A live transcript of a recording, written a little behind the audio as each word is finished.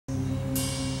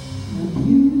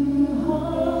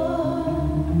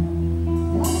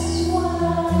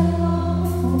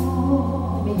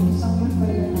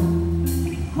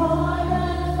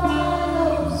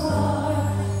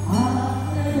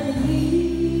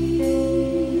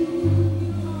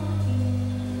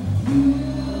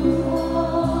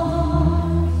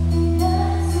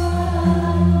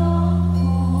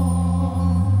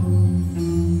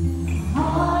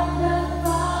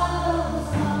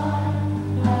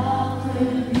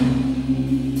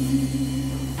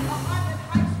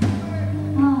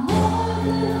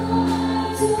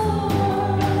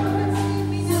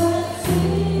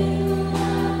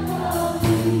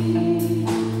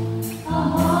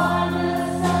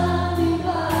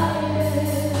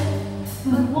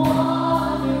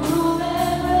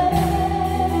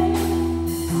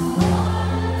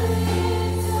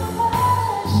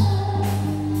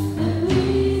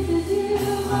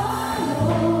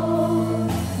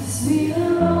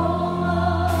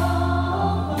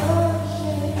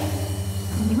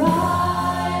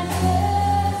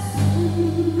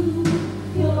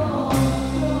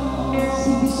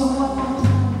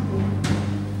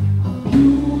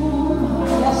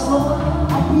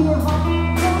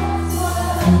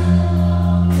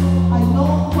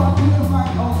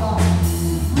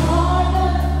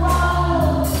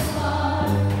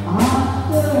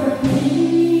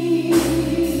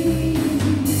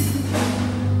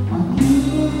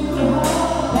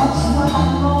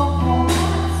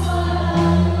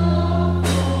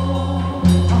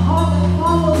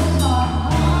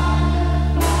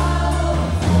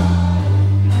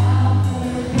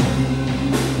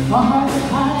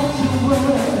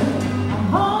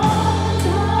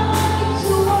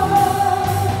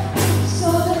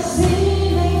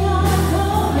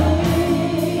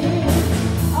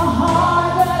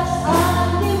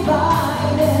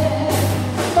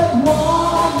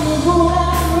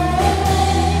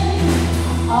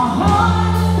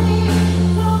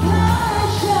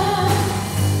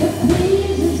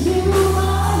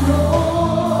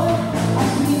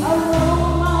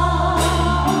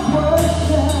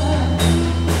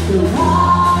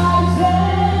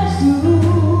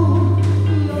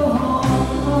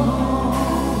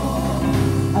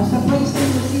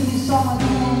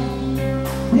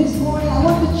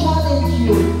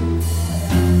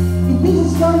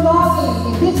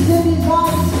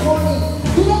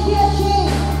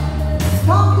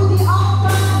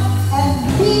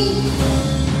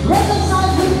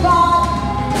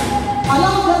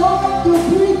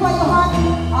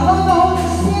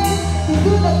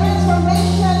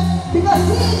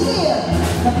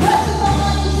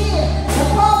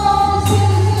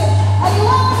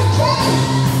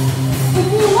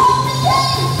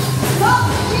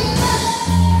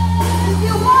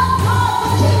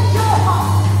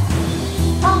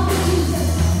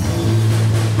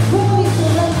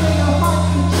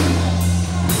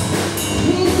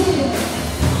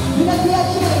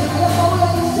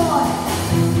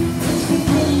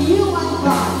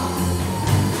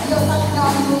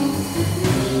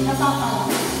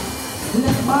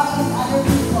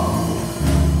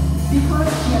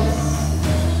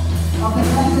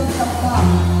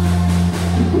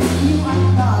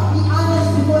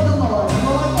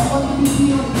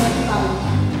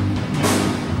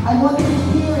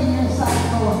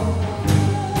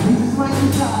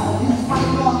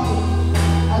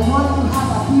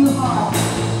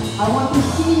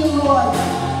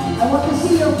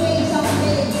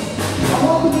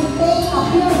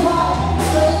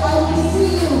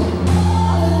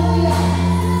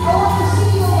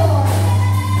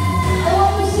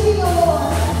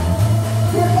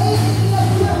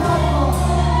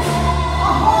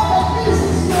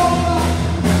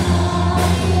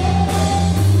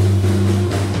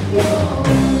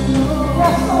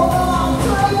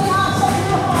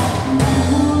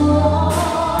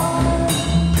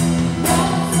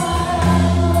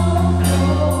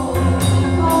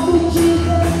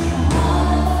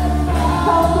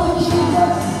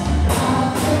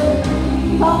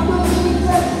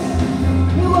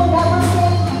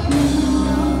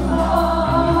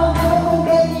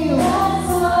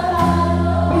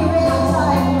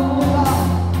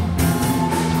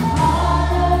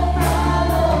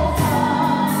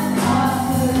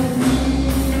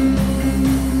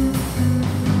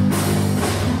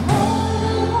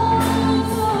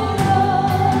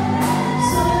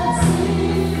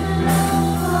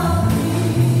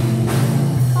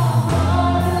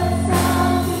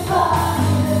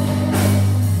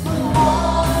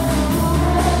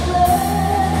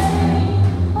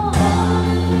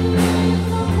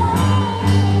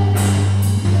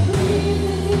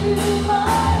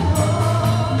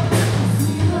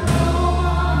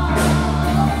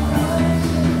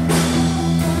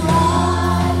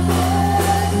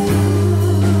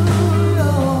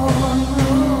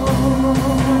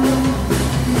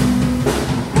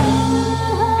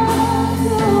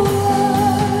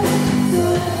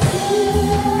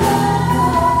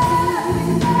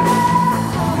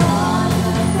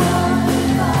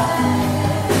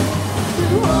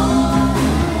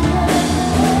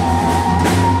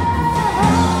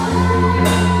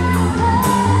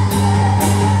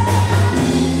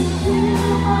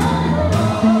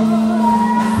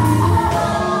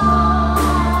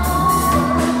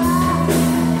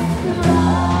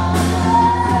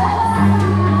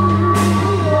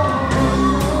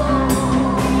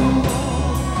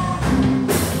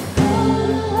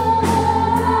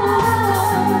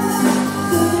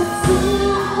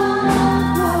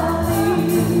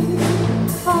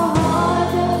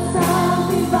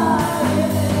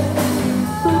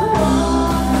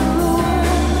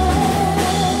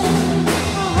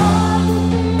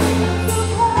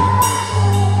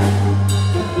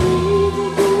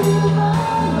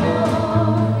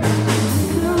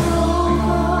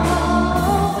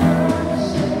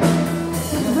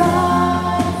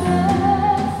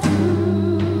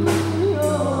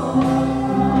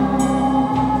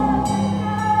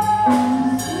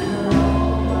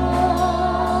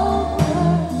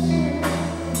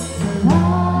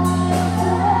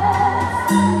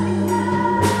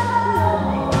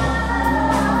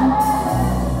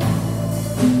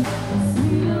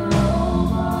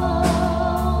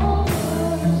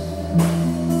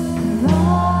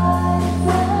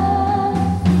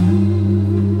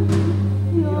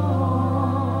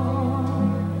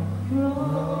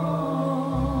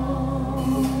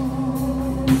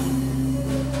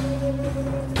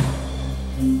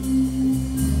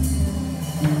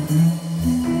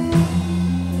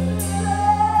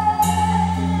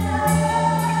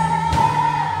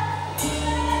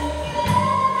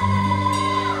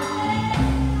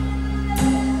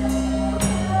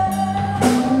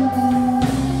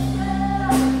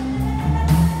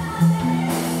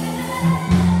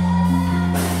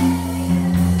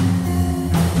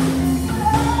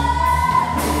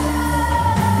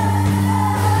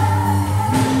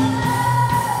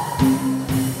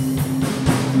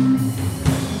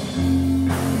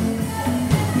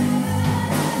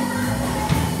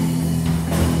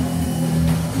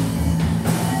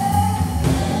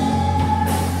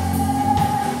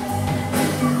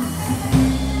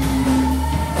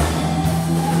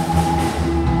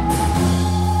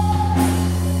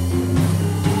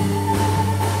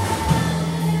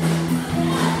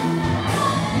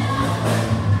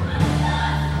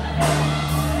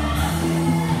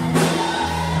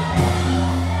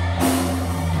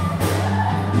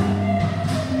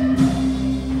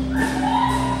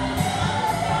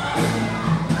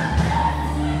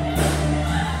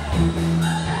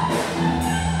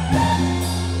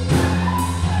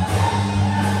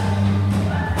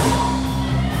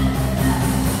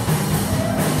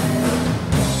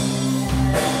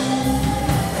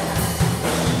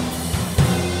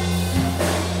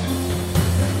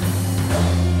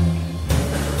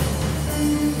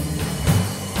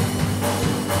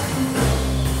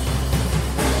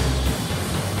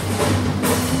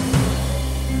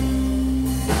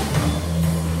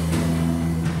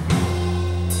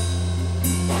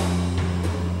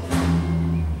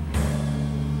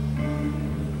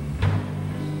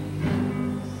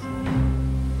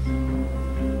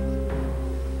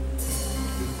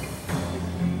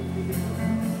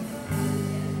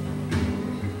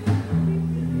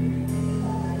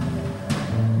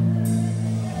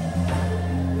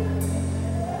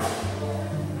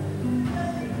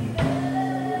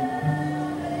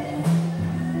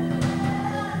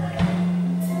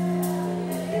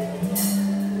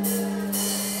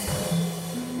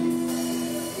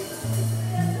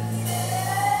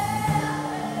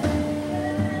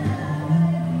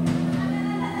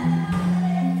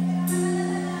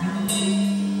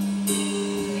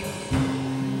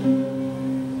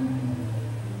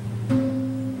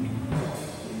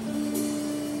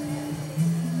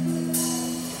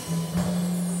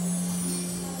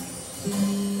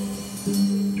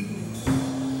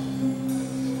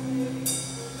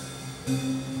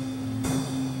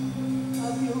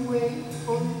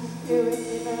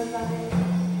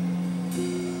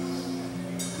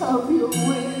Have your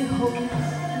way, Holy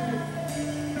Spirit.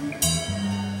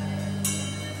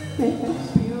 Make us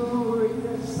pure in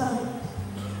your sight.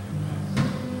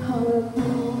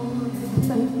 Hallelujah.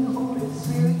 Thank you, Holy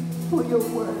Spirit, for your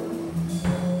word.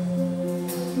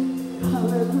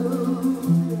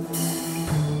 Hallelujah.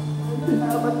 To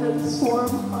have a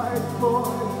transformed heart,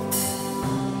 Lord.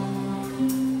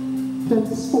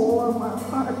 Transform our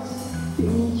hearts,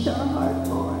 change our heart,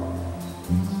 Lord.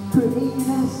 Create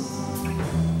us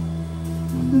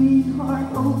clean heart,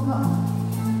 oh God.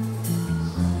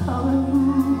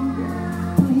 Hallelujah.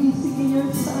 Pleasing in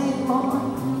your sight, Lord.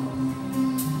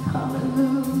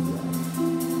 Hallelujah.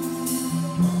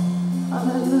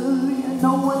 Hallelujah.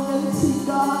 No one can see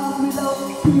God without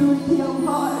purity of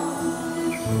heart.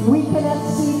 We cannot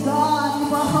see God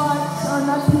if our hearts are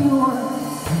not pure.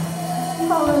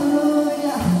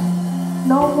 Hallelujah.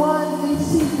 No one can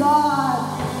see God.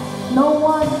 No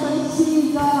one can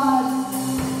see God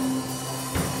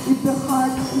if the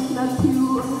heart is not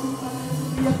pure.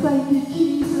 Hallelujah. Thank you,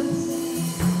 Jesus.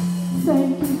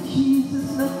 Thank you, Jesus.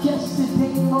 Not just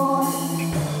today, Lord.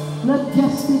 Not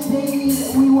just today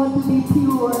that we want to be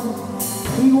pure.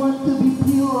 We want to be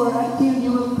pure until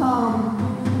you will come.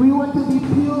 We want to be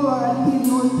pure until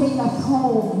you will take us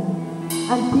home.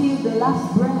 Until the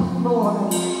last breath,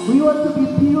 Lord. We want to be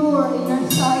pure in your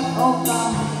sight, oh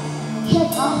God.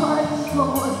 Check our hearts,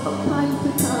 Lord, from time to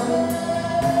time.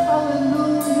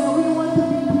 Hallelujah. We want to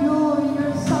be pure in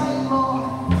your sight, Lord.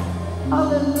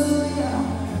 Hallelujah.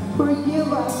 Forgive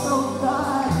us, oh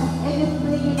God,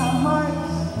 anything in our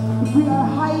hearts. If we are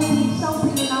hiding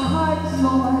something in our hearts,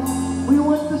 Lord, we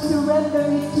want to surrender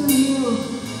it to you.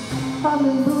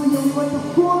 Hallelujah. We want to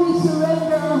fully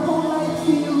surrender our whole life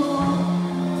to you, Lord.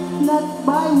 Not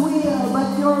my will,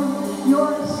 but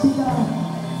yours be done.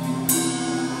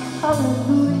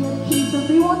 Hallelujah, Jesus.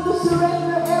 We want to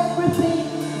surrender everything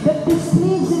that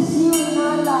displeases you in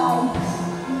our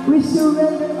lives. We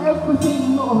surrender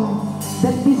everything, Lord,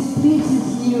 that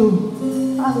displeases you.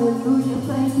 Hallelujah.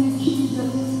 Thank you,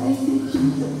 Jesus. Thank you,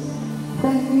 Jesus.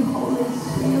 Thank you, Holy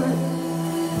Spirit,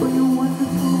 for your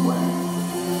wonderful work.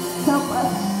 Help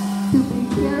us to be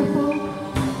careful.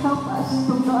 Help us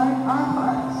to guard our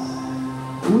hearts.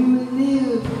 We will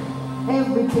live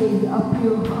every day a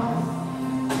pure heart.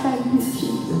 Thank you,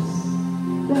 Jesus.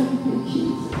 Thank you,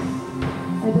 Jesus.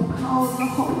 By the power of the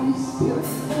Holy Spirit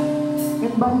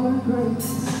and by your grace,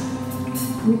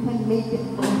 we can make it,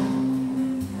 Lord.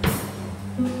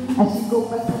 As you go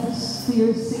back to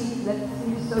your seat, let's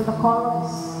use the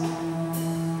chorus.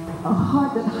 A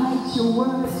heart that hides your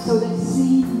word so that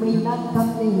sin may not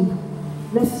come in.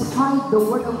 Let's hide the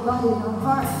word of God in our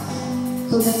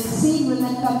hearts so that sin will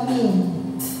not come in.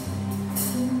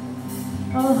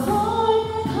 A heart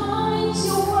that hides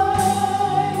your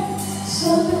word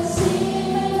so that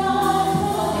sin may not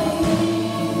come in.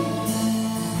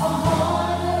 A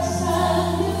heart that's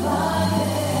undivided,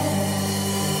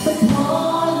 but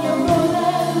one your rule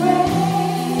and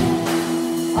reign.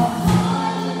 A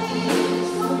heart that needs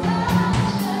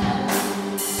compassion,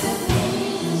 that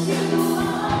needs you,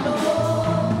 my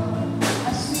Lord. A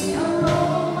sweet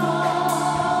aroma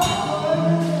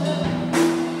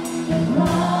that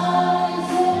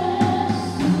rises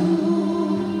to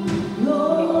your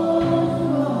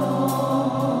throne.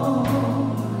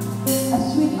 A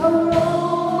sweet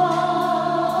aroma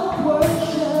of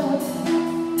worship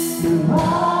that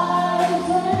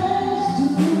rises to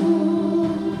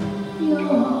your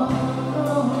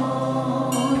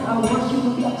throne. Our worship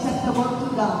will be acceptable to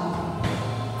God.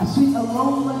 A sweet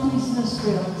aroma to his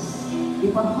nostrils.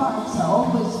 If our hearts are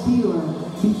always pure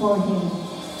before him.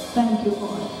 Thank you,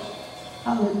 Lord.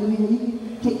 Hallelujah. You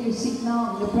can take your seat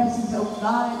now in the presence of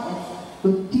God and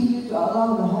continue to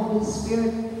allow the Holy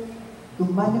Spirit to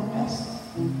manifest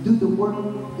and do the work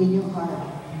in your heart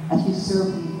as you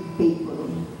serve him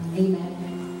faithfully.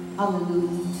 Amen.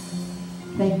 Hallelujah.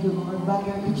 Thank you, Lord.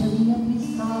 Brother Icharina,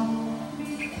 please come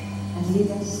and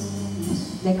lead us in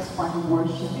this next part of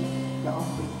worship, the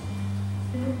offering.